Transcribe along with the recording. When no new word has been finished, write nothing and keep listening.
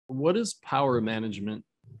What is power management?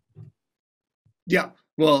 Yeah.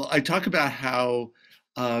 Well, I talk about how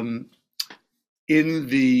um,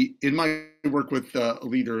 in my work with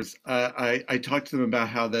leaders, I talk to them about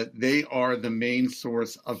how that they are the main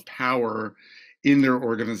source of power in their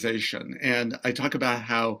organization, and I talk about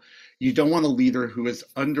how you don't want a leader who is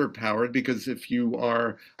underpowered, because if you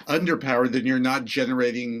are underpowered, then you're not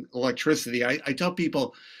generating electricity. I tell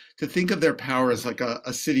people to think of their power as like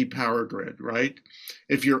a city power grid, right?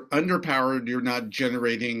 If you're underpowered, you're not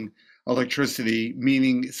generating electricity,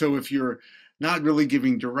 meaning, so if you're not really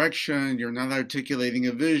giving direction, you're not articulating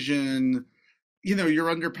a vision,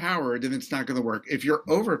 you're underpowered and it's not going to work. If you're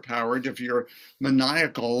overpowered, if you're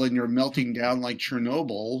maniacal and you're melting down like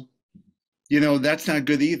Chernobyl, that's not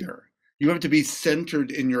good either. You have to be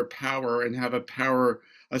centered in your power and have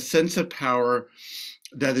a sense of power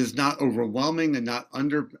that is not overwhelming and not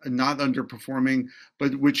underperforming,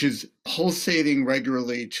 but which is pulsating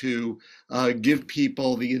regularly to give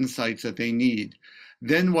people the insights that they need.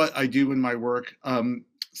 Then what I do in my work,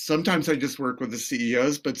 sometimes I just work with the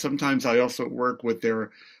CEOs, but sometimes I also work with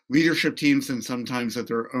their leadership teams and sometimes at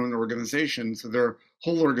their own organizations, their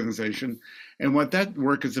whole organization. And what that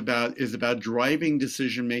work is about driving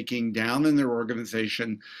decision making down in their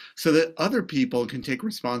organization so that other people can take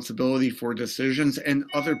responsibility for decisions and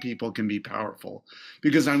other people can be powerful.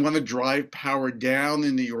 Because I want to drive power down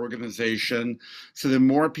in the organization so that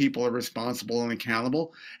more people are responsible and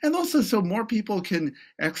accountable, and also so more people can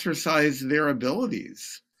exercise their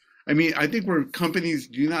abilities. I mean, I think where companies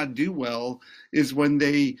do not do well is when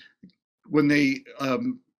they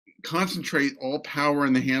concentrate all power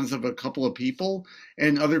in the hands of a couple of people,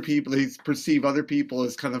 and other people, they perceive other people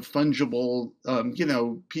as kind of fungible,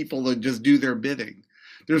 people that just do their bidding.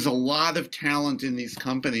 There's a lot of talent in these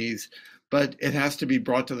companies, but it has to be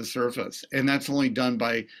brought to the surface, and that's only done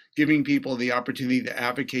by giving people the opportunity to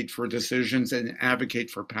advocate for decisions and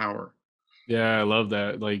advocate for power. Yeah, I love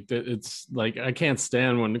that. Like it's like I can't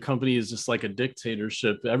stand when the company is just like a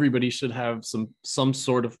dictatorship. Everybody should have some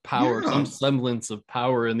sort of power, some Yeah. semblance of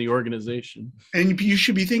power in the organization. And you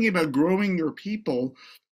should be thinking about growing your people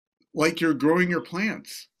like you're growing your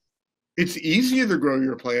plants. It's easier to grow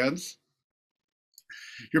your plants.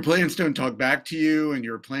 Your plants don't talk back to you and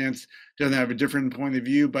your plants don't have a different point of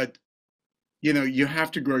view, but you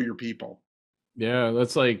have to grow your people. Yeah,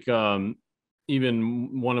 that's like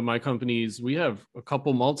even one of my companies, we have a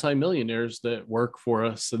couple multimillionaires that work for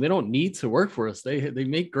us and they don't need to work for us. They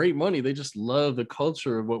make great money. They just love the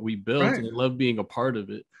culture of what we built Right. and they love being a part of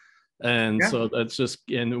it. And Yeah. so that's just,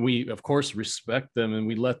 and we of course respect them and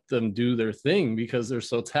we let them do their thing because they're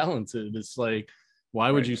so talented. It's like, why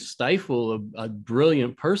would Right. you stifle a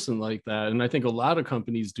brilliant person like that? And I think a lot of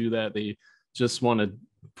companies do that. They just want to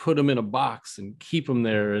put them in a box and keep them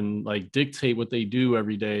there and like dictate what they do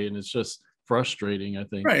every day. And it's just frustrating, I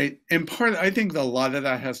think. Right. And I think a lot of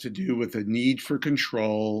that has to do with the need for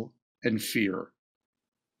control and fear,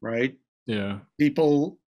 right? Yeah.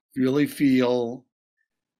 People really feel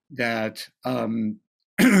that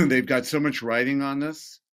they've got so much writing on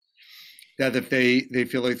this that if they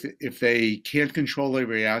feel like if they can't control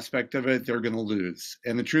every aspect of it, they're going to lose.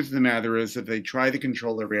 And the truth of the matter is, if they try to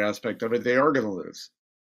control every aspect of it, they are going to lose.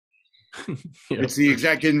 Yeah, It's the for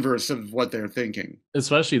exact inverse of what they're thinking.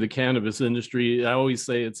 especially the cannabis industry. I always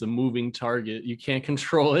say it's a moving target. You can't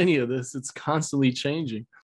control any of this. It's constantly changing.